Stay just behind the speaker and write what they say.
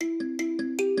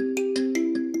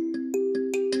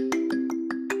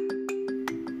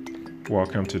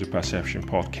Welcome to the Perception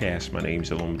Podcast. My name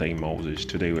is Olumide Moses.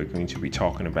 Today we're going to be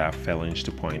talking about feelings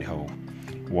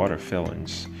 2.0. What are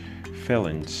feelings?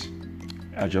 Feelings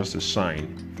are just a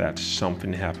sign that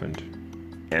something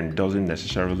happened and doesn't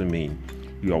necessarily mean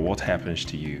you are what happens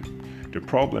to you. The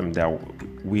problem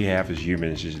that we have as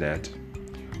humans is that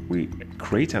we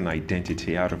create an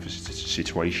identity out of a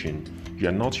situation. You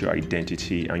are not your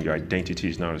identity, and your identity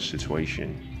is not a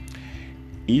situation.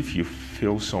 If you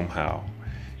feel somehow,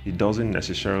 it doesn't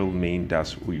necessarily mean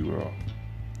that's who you are.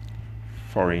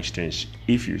 For instance,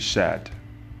 if you're sad,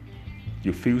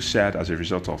 you feel sad as a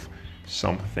result of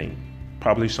something.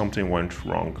 Probably something went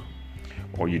wrong,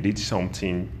 or you did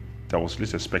something that was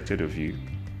least expected of you,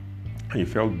 and you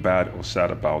felt bad or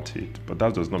sad about it. But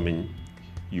that does not mean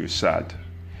you're sad.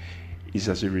 It's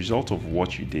as a result of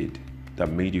what you did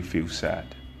that made you feel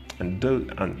sad. And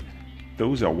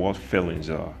those are what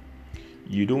feelings are.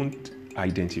 You don't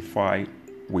identify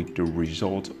with the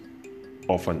result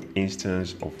of an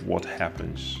instance of what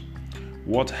happens.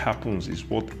 What happens is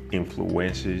what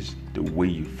influences the way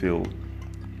you feel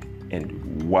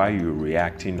and why you're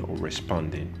reacting or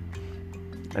responding.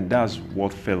 And that's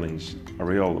what feelings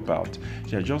are all about.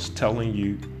 They're just telling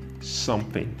you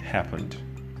something happened.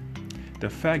 The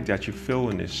fact that you feel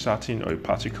in a certain or a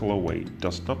particular way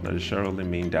does not necessarily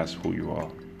mean that's who you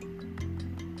are.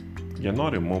 You're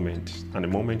not a moment, and the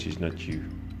moment is not you.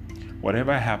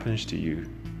 Whatever happens to you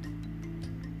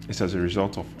is as a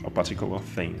result of a particular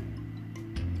thing.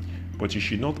 But you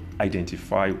should not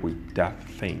identify with that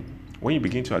thing. When you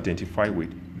begin to identify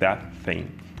with that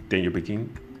thing, then you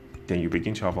begin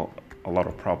to have a lot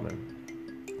of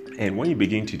problem. And when you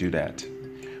begin to do that,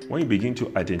 when you begin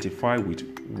to identify with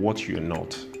what you're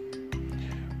not,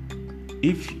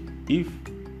 if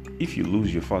you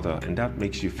lose your father and that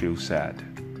makes you feel sad,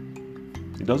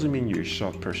 it doesn't mean you're a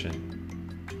short person.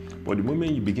 But the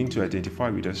moment you begin to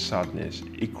identify with that sadness,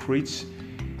 it creates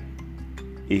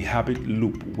a habit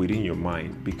loop within your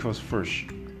mind, because first,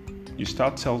 you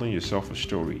start telling yourself a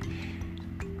story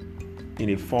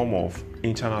in a form of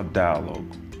internal dialogue,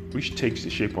 which takes the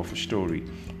shape of a story,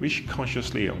 which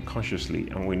consciously or unconsciously,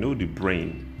 and we know the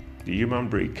human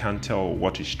brain can't tell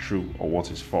what is true or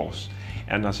what is false.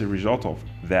 And as a result of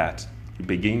that, you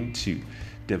begin to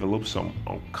develop some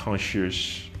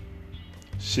unconscious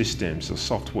systems or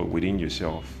software within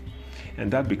yourself,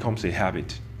 and that becomes a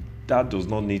habit. That does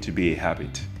not need to be a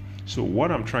habit. So what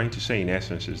I'm trying to say in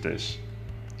essence is this: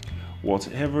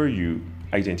 whatever you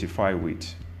identify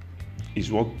with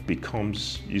is what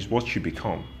you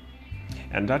become,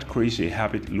 and that creates a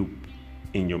habit loop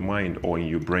in your mind or in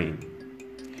your brain,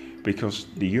 because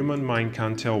the human mind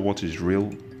can't tell what is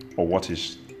real or what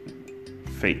is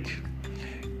fake.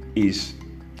 Is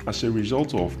as a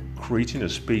result of creating a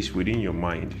space within your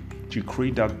mind to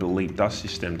create that belief, that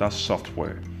system, that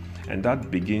software, and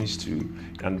that begins to,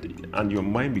 and your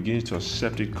mind begins to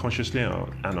accept it consciously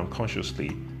and unconsciously,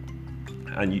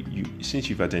 and you since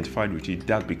you've identified with it,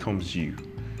 that becomes you.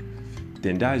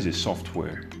 Then that is a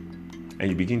software,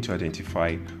 and you begin to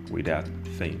identify with that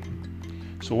thing.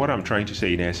 So what I'm trying to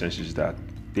say in essence is that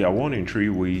there are one in three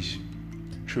ways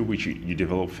through which you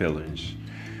develop feelings: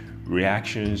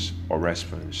 reactions or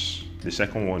response. The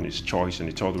second one is choice,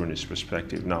 and the third one is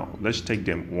perspective. Now, let's take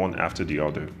them one after the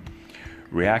other.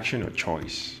 Reaction or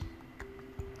choice.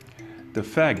 The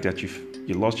fact that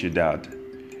you lost your dad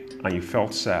and you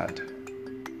felt sad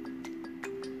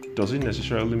doesn't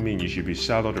necessarily mean you should be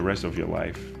sad all the rest of your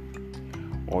life.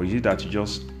 Or is it that you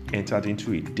just entered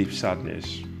into a deep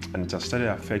sadness and it has started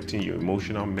affecting your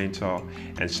emotional, mental,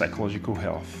 and psychological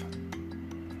health,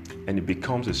 and it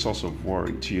becomes a source of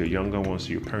worry to your younger ones,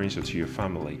 to your parents, or to your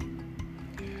family?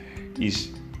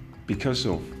 Is because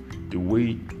of the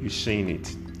way you're saying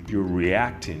it. You're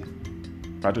reacting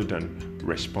rather than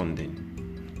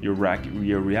responding. You're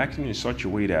reacting in such a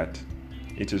way that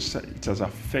it has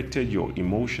affected your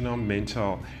emotional,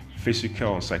 mental,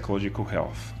 physical, and psychological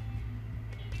health.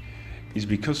 It's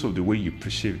because of the way you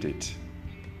perceived it.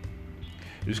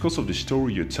 It's because of the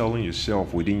story you're telling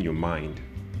yourself within your mind.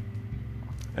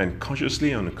 And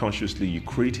consciously and unconsciously, you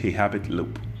create a habit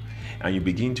loop, and you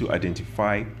begin to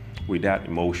identify with that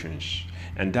emotions,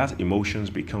 and that emotions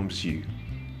becomes you.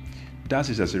 That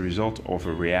is as a result of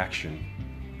a reaction.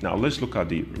 Now let's look at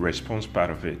the response part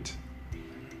of it.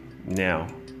 Now,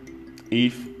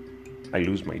 if I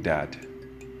lose my dad,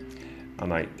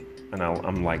 and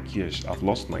I'm like, yes, I've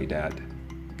lost my dad.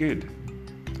 Good.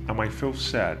 I might feel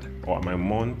sad, or I might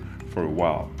mourn for a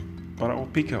while, but I'll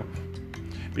pick up,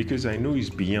 because I know it's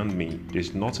beyond me.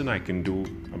 There's nothing I can do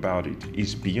about it.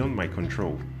 It's beyond my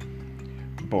control.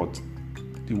 But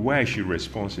the way I should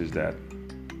respond is that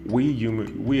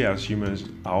we as humans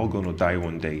are all gonna die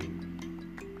one day,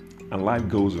 and life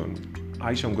goes on.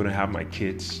 I'm gonna have my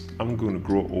kids. I'm gonna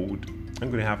grow old. I'm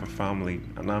gonna have a family,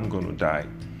 and I'm gonna die.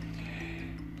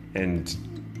 And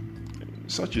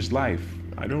such is life.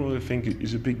 I don't really think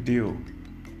it's a big deal.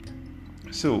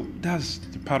 So that's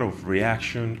the part of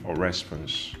reaction or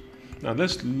response. Now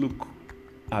let's look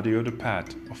at the other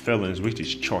part of feelings, which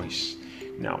is choice.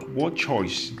 Now, what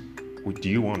choice do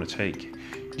you want to take?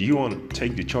 Do you want to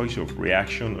take the choice of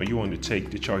reaction, or you want to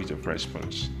take the choice of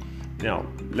response? Now,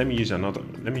 let me use another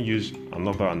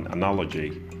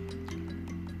analogy.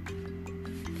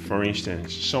 For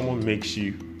instance, someone makes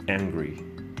you angry.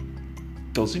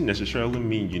 Does it necessarily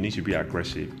mean you need to be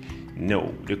aggressive?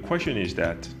 No. The question is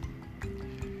that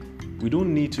we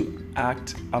don't need to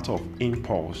act out of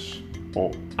impulse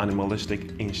or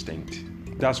animalistic instinct.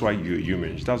 That's why you're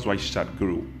humans. That's why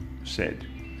Sadhguru said,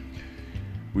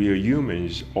 we are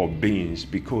humans or beings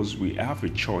because we have a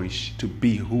choice to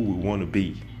be who we want to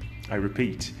be. I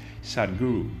repeat,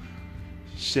 Sadhguru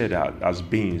said that as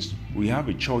beings, we have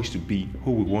a choice to be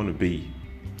who we want to be.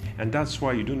 And that's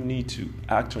why you don't need to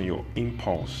act on your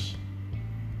impulse,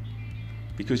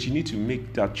 because you need to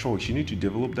make that choice. You need to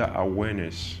develop that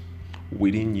awareness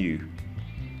within you.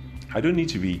 I don't need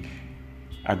to be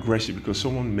aggressive because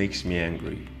someone makes me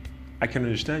angry. I can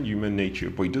understand human nature,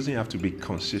 but it doesn't have to be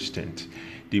consistent.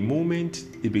 The moment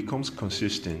it becomes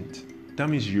consistent, that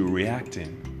means you're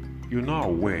reacting. You're not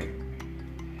aware.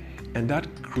 And that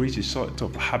creates a sort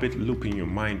of habit loop in your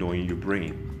mind or in your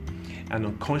brain. And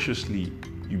unconsciously,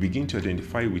 you begin to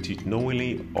identify with it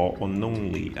knowingly or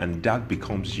unknowingly, and that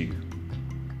becomes you.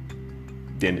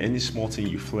 Then any small thing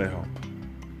you flare up.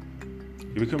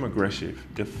 You become aggressive.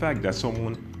 The fact that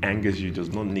someone angers you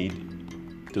does not need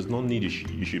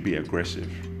you should be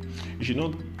aggressive. You should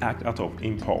not act out of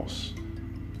impulse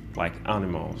like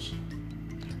animals,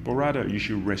 but rather you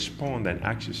should respond and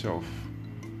ask yourself,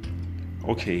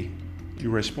 okay, you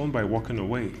respond by walking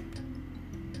away.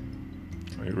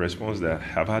 Or you respond that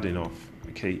I've had enough.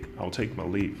 Okay, I'll take my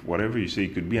leave. Whatever you say,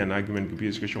 it could be an argument, it could be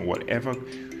a discussion, whatever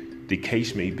the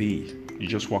case may be, you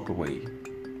just walk away.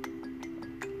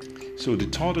 So the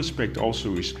third aspect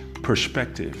also is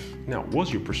perspective. Now,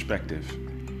 what's your perspective?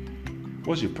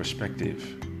 What's your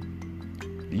perspective?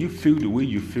 Do you feel the way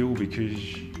you feel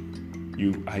because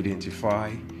you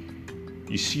identify,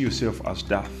 you see yourself as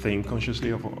that thing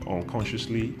consciously or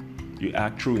unconsciously? You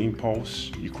act through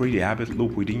impulse, you create a habit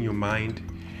loop within your mind,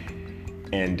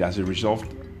 and as a result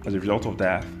of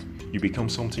that, you become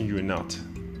something you're not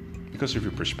because of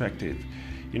your perspective.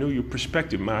 You know, your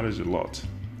perspective matters a lot.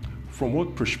 From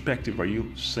what perspective are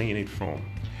you saying it from?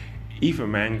 If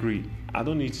I'm angry, I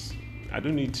don't need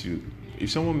to. If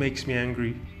someone makes me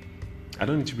angry, I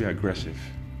don't need to be aggressive.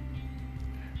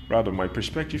 Rather, my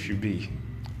perspective should be,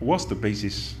 what's the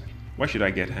basis? Why should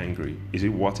I get angry? Is it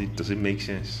worth it? Does it make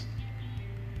sense?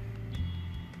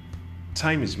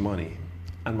 Time is money,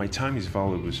 and my time is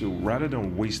valuable. So rather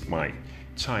than waste my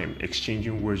time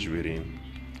exchanging words with him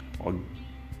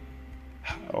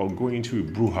or going into a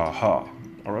brouhaha,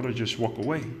 I'd rather just walk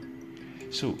away.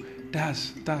 So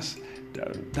that's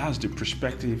the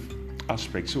perspective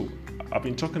aspect. So I've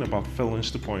been talking about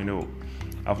feelings 2.0.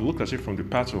 I've looked at it from the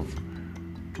part of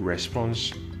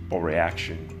response or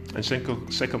reaction, and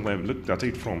secondly, I've looked at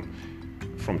it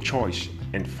from choice,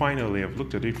 and finally, I've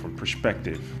looked at it from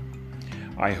perspective.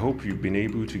 I hope you've been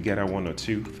able to get out one or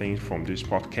two things from this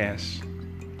podcast,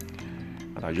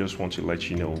 and I just want to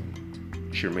let you know,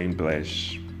 you should remain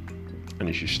blessed, and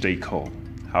you should stay cool.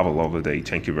 Have a lovely day.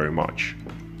 Thank you very much.